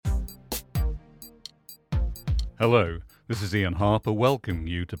Hello, this is Ian Harper welcoming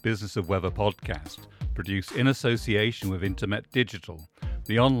you to Business of Weather podcast, produced in association with Intermet Digital,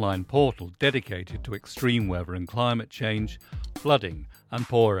 the online portal dedicated to extreme weather and climate change, flooding and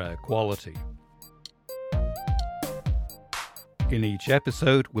poor air quality. In each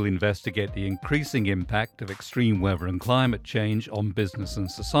episode, we'll investigate the increasing impact of extreme weather and climate change on business and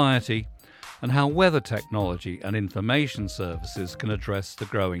society, and how weather technology and information services can address the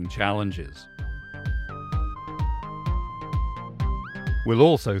growing challenges. We'll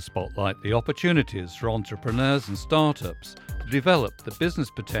also spotlight the opportunities for entrepreneurs and startups to develop the business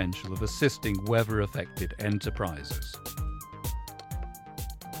potential of assisting weather-affected enterprises.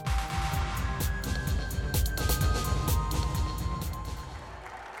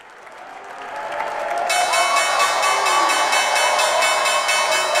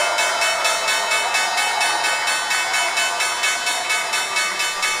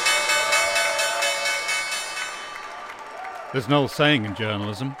 There's an old saying in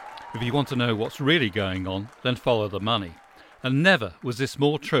journalism, if you want to know what's really going on, then follow the money. And never was this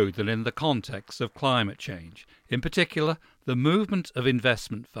more true than in the context of climate change. In particular, the movement of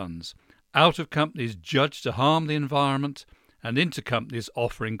investment funds out of companies judged to harm the environment and into companies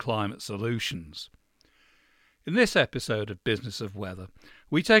offering climate solutions. In this episode of Business of Weather,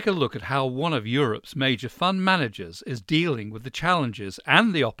 we take a look at how one of Europe's major fund managers is dealing with the challenges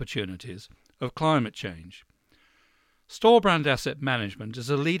and the opportunities of climate change. Storebrand Asset Management is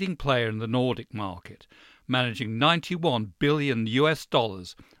a leading player in the Nordic market, managing $91 billion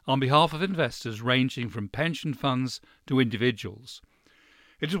on behalf of investors ranging from pension funds to individuals.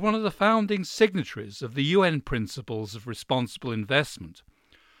 It is one of the founding signatories of the UN Principles of Responsible Investment,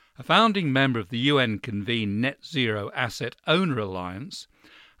 a founding member of the UN-convened Net Zero Asset Owner Alliance,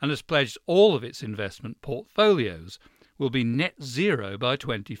 and has pledged all of its investment portfolios will be net zero by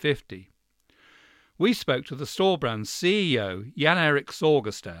 2050. We spoke to the Storebrand CEO, Jan Erik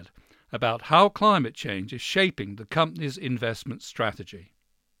Saugestad, about how climate change is shaping the company's investment strategy.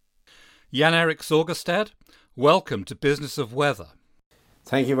 Jan Erik Saugestad, welcome to Business of Weather.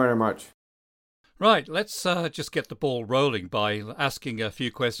 Thank you very much. Right, let's just get the ball rolling by asking a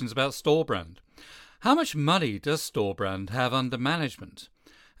few questions about Storebrand. How much money does Storebrand have under management?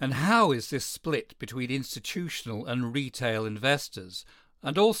 And how is this split between institutional and retail investors?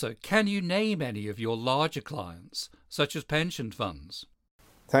 And also, can you name any of your larger clients, such as pension funds?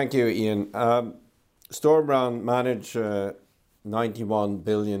 Thank you, Ian. Storebrand manage $91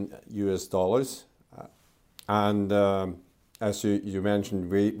 billion and as you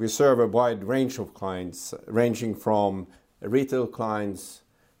mentioned, we serve a wide range of clients, ranging from retail clients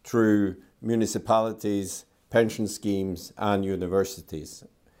through municipalities, pension schemes, and universities.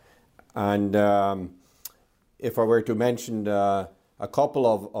 And if I were to mention a couple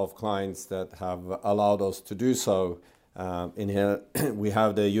of clients that have allowed us to do so. In here, we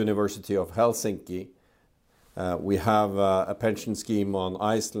have the University of Helsinki. We have a pension scheme on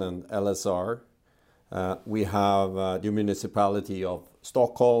Iceland, LSR. We have the Municipality of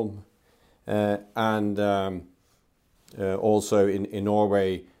Stockholm. And also in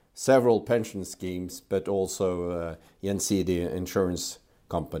Norway, several pension schemes, but also Gjensidige Insurance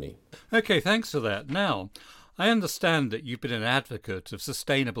Company. Okay, thanks for that. Now, I understand that you've been an advocate of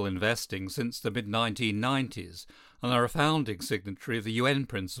sustainable investing since the mid-1990s and are a founding signatory of the UN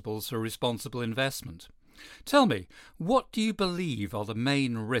Principles for Responsible Investment. Tell me, what do you believe are the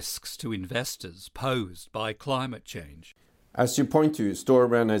main risks to investors posed by climate change? As you point to,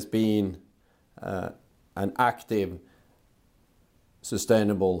 Storebrand has been an active,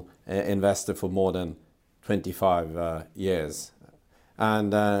 sustainable investor for more than 25 years.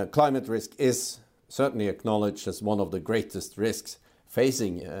 And climate risk is certainly acknowledged as one of the greatest risks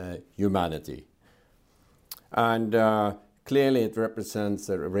facing humanity. And clearly it represents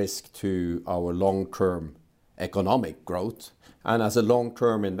a risk to our long-term economic growth. And as a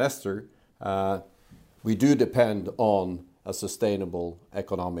long-term investor, we do depend on a sustainable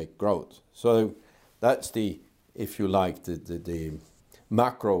economic growth. So that's if you like, the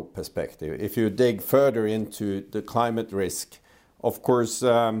macro perspective. If you dig further into the climate risk, of course,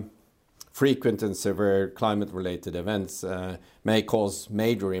 frequent and severe climate-related events may cause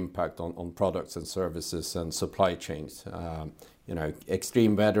major impact on products and services and supply chains.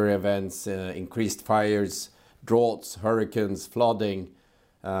 Extreme weather events, increased fires, droughts, hurricanes, flooding,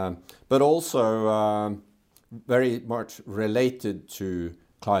 but also very much related to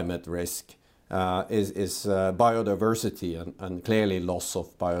climate risk is biodiversity, and clearly loss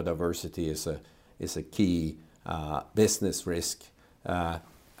of biodiversity is a key business risk.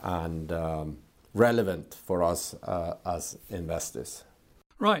 And relevant for us as investors.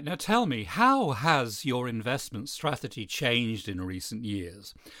 Right, now tell me, how has your investment strategy changed in recent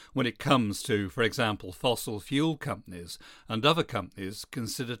years when it comes to, for example, fossil fuel companies and other companies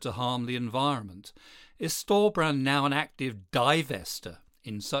considered to harm the environment? Is Storebrand now an active divester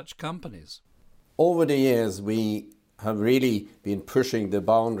in such companies? Over the years, we have really been pushing the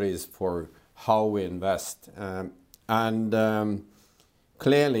boundaries for how we invest.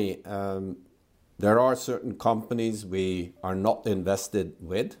 Clearly, there are certain companies we are not invested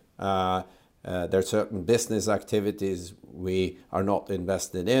with. There are certain business activities we are not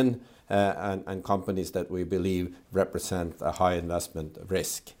invested in, and companies that we believe represent a high investment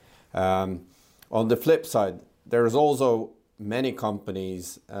risk. On the flip side, there is also many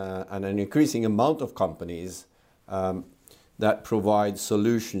companies and an increasing amount of companies that provide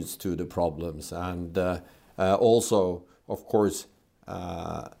solutions to the problems. And also, of course,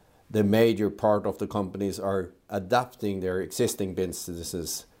 the major part of the companies are adapting their existing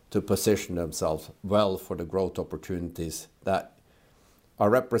businesses to position themselves well for the growth opportunities that are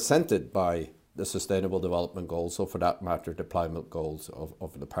represented by the Sustainable Development Goals, or for that matter, the climate goals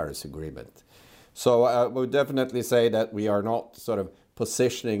of the Paris Agreement. So I would definitely say that we are not sort of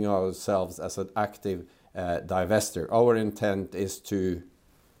positioning ourselves as an active divester. Our intent is to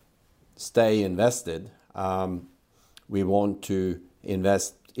stay invested. We want to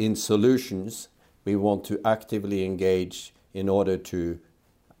invest in solutions. We want to actively engage in order to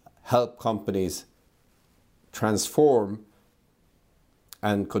help companies transform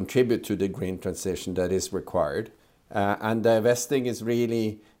and contribute to the green transition that is required. And divesting is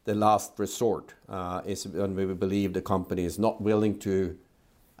really the last resort. Is when we believe the company is not willing to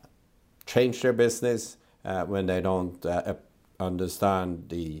change their business, when they don't understand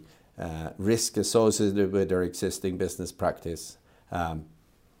the risk associated with their existing business practice.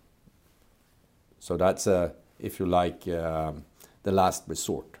 So that's, if you like, the last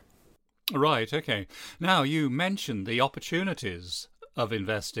resort. Right, okay. Now, you mentioned the opportunities of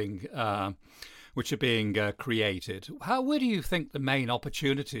investing which are being created. Where do you think the main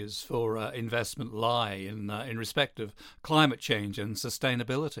opportunities for investment lie in respect of climate change and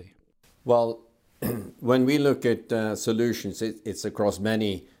sustainability? Well, when we look at solutions, it's across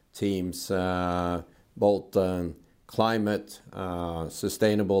many themes, both climate,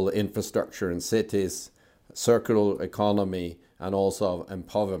 sustainable infrastructure in cities, circular economy, and also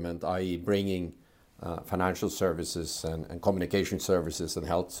empowerment, i.e. bringing financial services and communication services and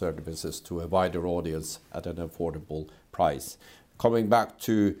health services to a wider audience at an affordable price. Coming back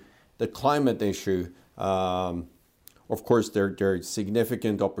to the climate issue, of course, there are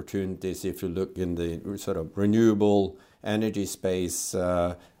significant opportunities if you look in the sort of renewable energy space,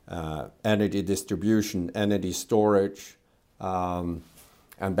 energy distribution, energy storage, and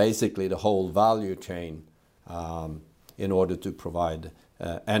basically the whole value chain in order to provide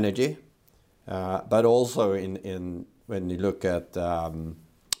energy. But also in when you look at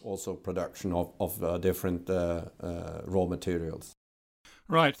also production of different raw materials.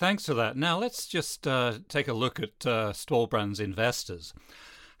 Right, thanks for that. Now let's just take a look at Storebrand's investors.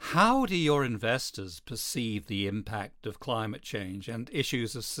 How do your investors perceive the impact of climate change and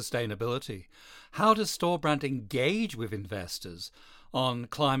issues of sustainability? How does Storebrand engage with investors on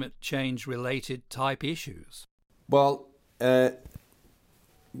climate change related type issues? Well,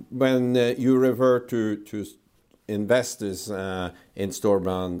 when you refer to investors in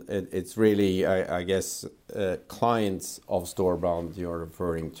Storebrand, it's really, I guess, clients of Storebrand you're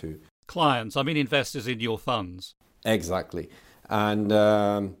referring to. Clients, I mean investors in your funds. Exactly. And,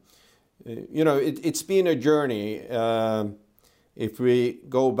 it's been a journey. If we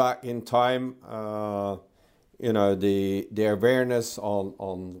go back in time, the awareness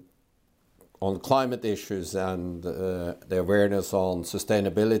on climate issues and the awareness on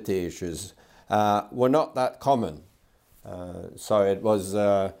sustainability issues were not that common. So it was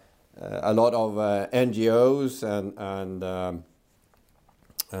a lot of NGOs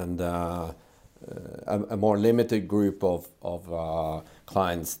and a more limited group of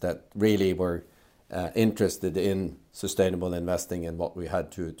clients that really were interested in sustainable investing and what we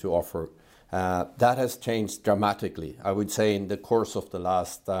had to offer. That has changed dramatically. I would say in the course of the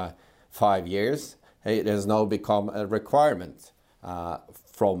last 5 years, it has now become a requirement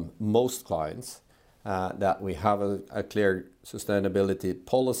from most clients that we have a clear sustainability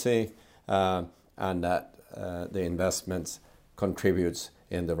policy and that the investments contributes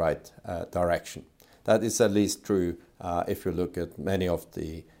in the right direction. That is at least true if you look at many of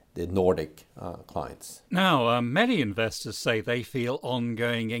the Nordic clients. Now, many investors say they feel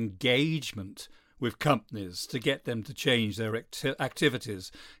ongoing engagement with companies to get them to change their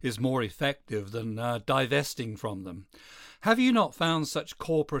activities is more effective than divesting from them. Have you not found such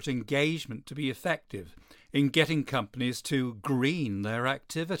corporate engagement to be effective in getting companies to green their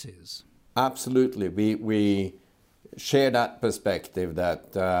activities? Absolutely. We share that perspective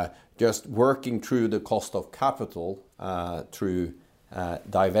that just working through the cost of capital through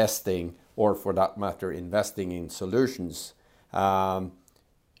divesting, or for that matter investing in solutions, will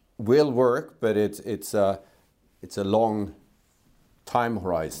work, but it's a long time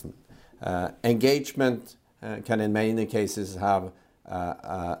horizon. Engagement can in many cases have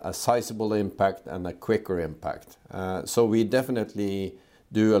a sizable impact and a quicker impact. So we definitely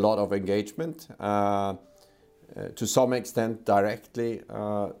do a lot of engagement, to some extent directly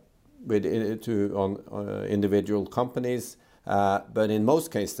on individual companies, but in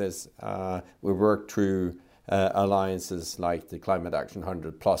most cases we work through alliances like the Climate Action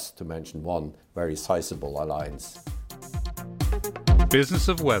 100+, to mention one very sizable alliance. Business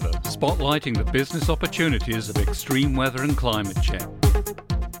of Weather, spotlighting the business opportunities of extreme weather and climate change.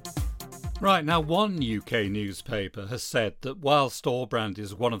 Right, now one UK newspaper has said that while Storebrand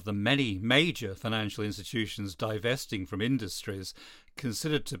is one of the many major financial institutions divesting from industries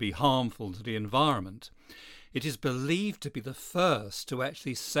considered to be harmful to the environment, it is believed to be the first to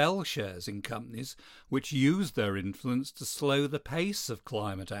actually sell shares in companies which use their influence to slow the pace of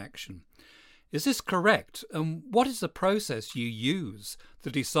climate action. Is this correct? And what is the process you use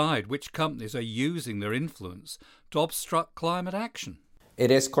to decide which companies are using their influence to obstruct climate action?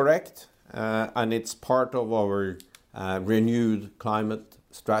 It is correct, and it's part of our renewed climate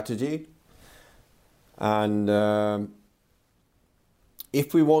strategy. And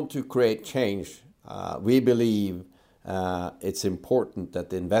if we want to create change, we believe it's important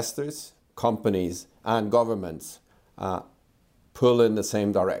that investors, companies, and governments pull in the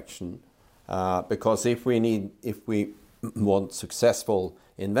same direction. Because if we want successful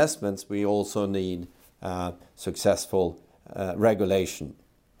investments, we also need successful regulation.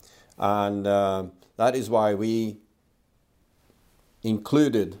 And that is why we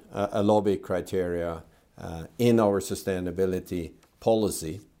included a lobby criteria in our sustainability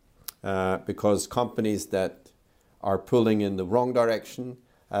policy, because companies that are pulling in the wrong direction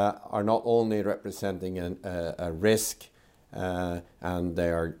are not only representing a risk, and they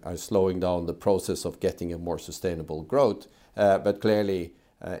are slowing down the process of getting a more sustainable growth, but clearly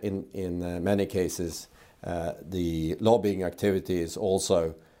in many cases the lobbying activity is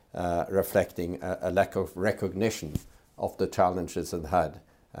also reflecting a lack of recognition of the challenges ahead,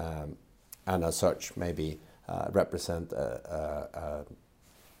 and as such maybe represent a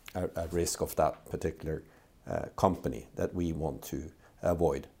risk of that particular company that we want to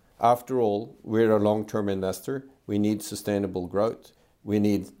avoid. After all, we're a long-term investor. We need sustainable growth, we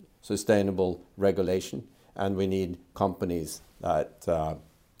need sustainable regulation, and we need companies that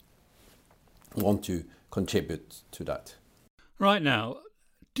want to contribute to that. Right now,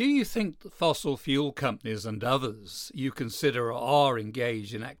 do you think the fossil fuel companies and others you consider are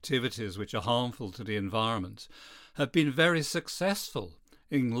engaged in activities which are harmful to the environment have been very successful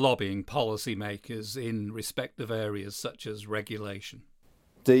in lobbying policymakers in respective areas such as regulation?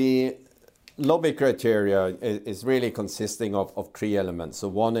 The lobby criteria is really consisting of three elements. So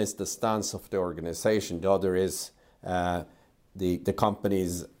one is the stance of the organization, the other is the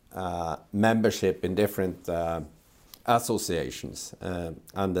company's membership in different associations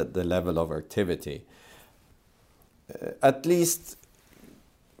and the level of activity. At least,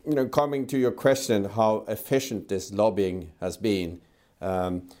 coming to your question, how efficient this lobbying has been,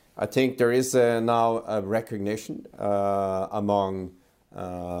 I think there is now a recognition among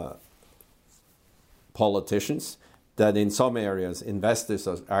politicians that in some areas investors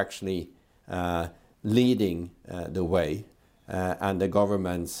are actually leading the way, and the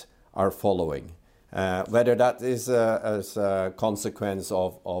governments are following. Whether that is as a consequence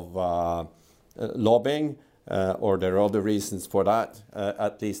of lobbying or there are other reasons for that,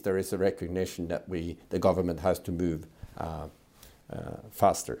 at least there is a recognition that the government has to move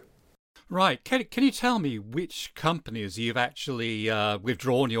faster. Right. Can you tell me which companies you've actually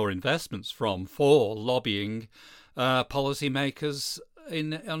withdrawn your investments from for lobbying policymakers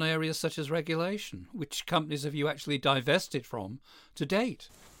on areas such as regulation? Which companies have you actually divested from to date?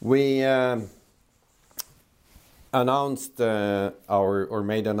 We announced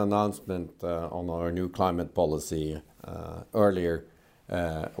made an announcement on our new climate policy early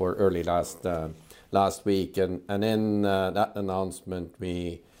last week, and in that announcement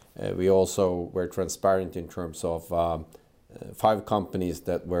we also were transparent in terms of 5 companies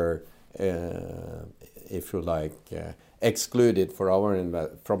that were, if you like, excluded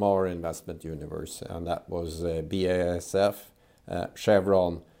from our investment universe, and that was BASF,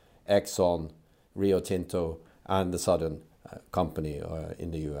 Chevron, Exxon, Rio Tinto, and the Southern company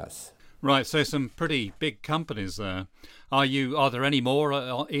in the US. Right, so some pretty big companies there. Are there any more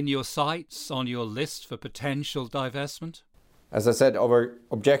in your sights, on your list for potential divestment? As I said, our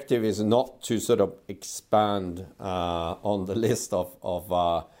objective is not to sort of expand on the list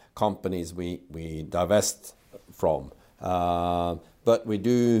of companies we divest from. But we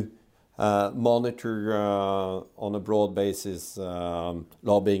do monitor on a broad basis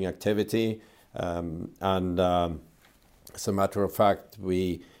lobbying activity. And as a matter of fact,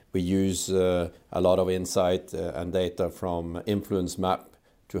 we use a lot of insight and data from Influence Map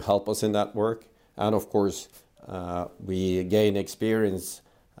to help us in that work. And of course, we gain experience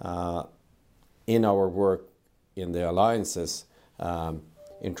in our work in the alliances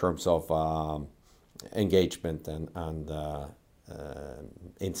in terms of engagement and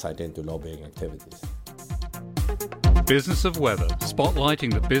insight into lobbying activities. Business of Weather,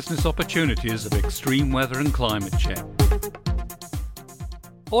 spotlighting the business opportunities of extreme weather and climate change.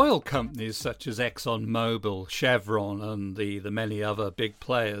 Oil companies such as ExxonMobil, Chevron and the many other big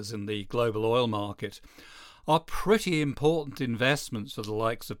players in the global oil market are pretty important investments for the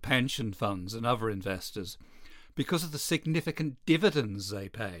likes of pension funds and other investors because of the significant dividends they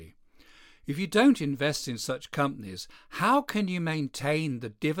pay. If you don't invest in such companies, how can you maintain the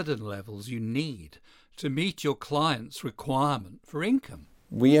dividend levels you need to meet your clients' requirement for income?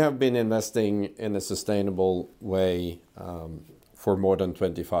 We have been investing in a sustainable way for more than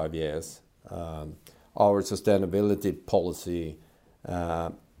 25 years. Our sustainability policy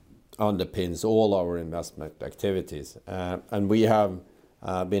underpins all our investment activities. And we have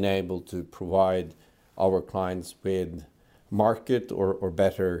been able to provide our clients with market or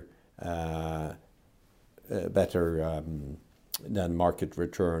better than market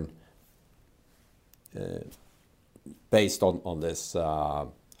return based on this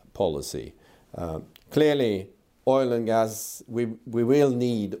policy. Clearly, oil and gas, we will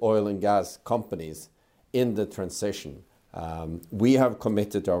need oil and gas companies in the transition. We have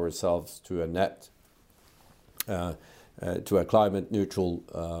committed ourselves to a climate neutral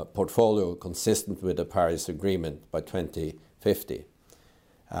portfolio consistent with the Paris Agreement by 2050.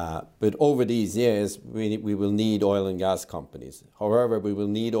 But over these years, we will need oil and gas companies. However, we will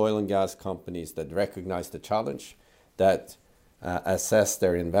need oil and gas companies that recognize the challenge, that assess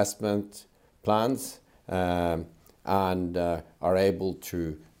their investment plans, and are able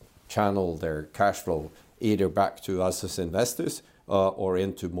to channel their cash flow either back to us as investors or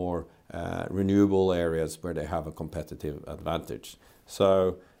into more renewable areas where they have a competitive advantage.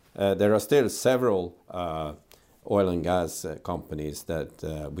 So there are still several oil and gas companies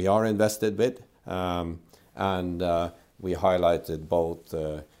that we are invested with, and we highlighted both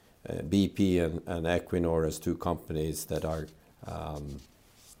BP and Equinor as two companies that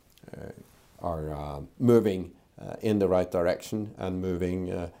are moving in the right direction and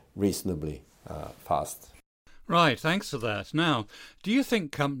moving reasonably fast. Right, thanks for that. Now, do you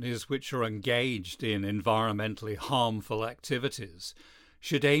think companies which are engaged in environmentally harmful activities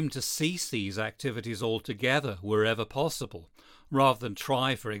should aim to cease these activities altogether wherever possible, rather than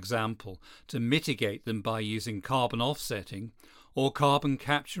try, for example, to mitigate them by using carbon offsetting or carbon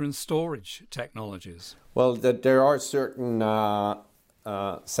capture and storage technologies? Well, there are certain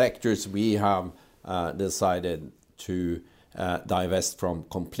sectors we have decided to divest from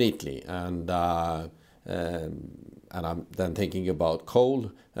completely, and I'm then thinking about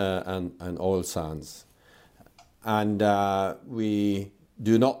coal and oil sands. And we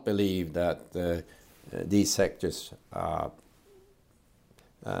do not believe that these sectors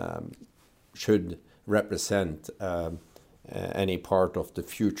should represent any part of the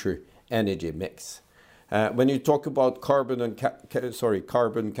future energy mix. When you talk about carbon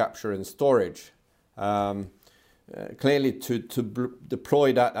capture and storage, clearly to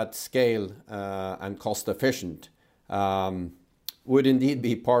deploy that at scale and cost efficient would indeed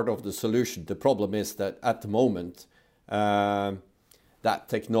be part of the solution. The problem is that at the moment that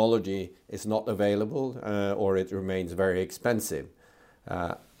technology is not available or it remains very expensive.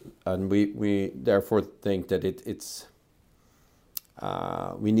 And we therefore think that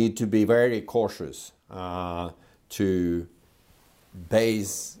we need to be very cautious to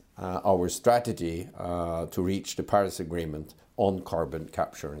base our strategy to reach the Paris Agreement on carbon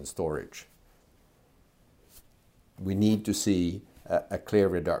capture and storage. We need to see a clear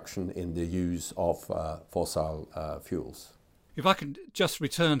reduction in the use of fossil fuels. If I could just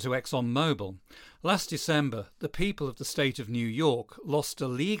return to ExxonMobil, last December, the people of the state of New York lost a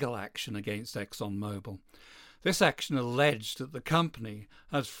legal action against ExxonMobil. This action alleged that the company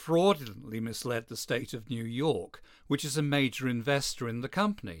had fraudulently misled the state of New York, which is a major investor in the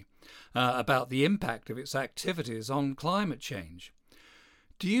company, about the impact of its activities on climate change.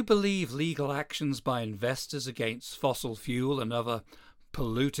 Do you believe legal actions by investors against fossil fuel and other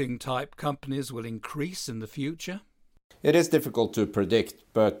polluting type companies will increase in the future? It is difficult to predict,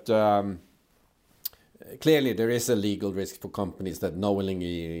 but clearly there is a legal risk for companies that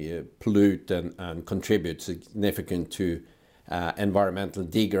knowingly pollute and contribute significant to environmental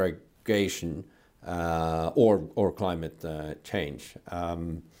degradation or climate change.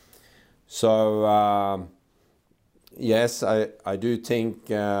 Yes, I do think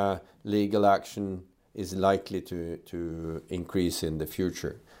legal action is likely to increase in the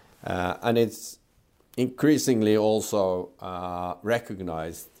future. And it's increasingly also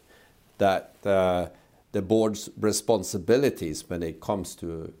recognized that the board's responsibilities when it comes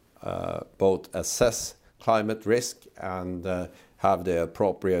to both assess climate risk and have the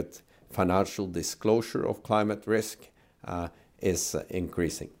appropriate financial disclosure of climate risk is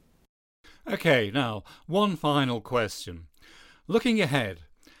increasing. Okay, now, one final question. Looking ahead,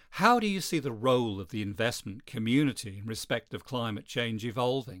 how do you see the role of the investment community in respect of climate change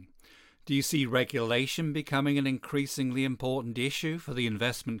evolving? Do you see regulation becoming an increasingly important issue for the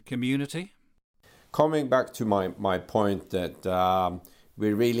investment community? Coming back to my point that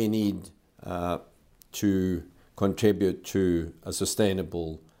we really need to contribute to a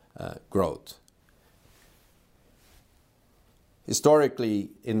sustainable growth. Historically,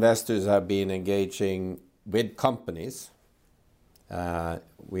 investors have been engaging with companies.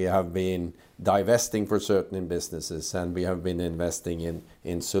 We have been divesting for certain businesses, and we have been investing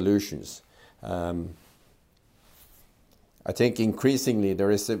in solutions. I think increasingly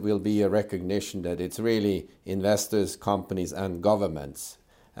will be a recognition that it's really investors, companies, and governments.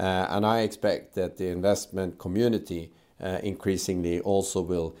 And I expect that the investment community increasingly also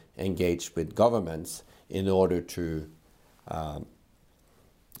will engage with governments in order to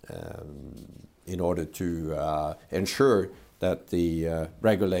ensure that the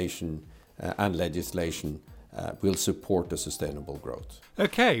regulation and legislation will support a sustainable growth.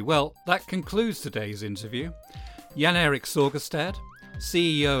 Okay, well, that concludes today's interview. Jan Erik Saugestad,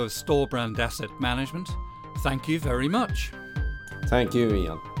 CEO of Storebrand Asset Management, thank you very much. Thank you,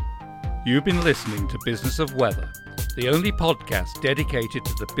 Ian. You've been listening to Business of Weather, the only podcast dedicated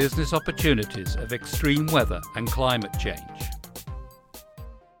to the business opportunities of extreme weather and climate change.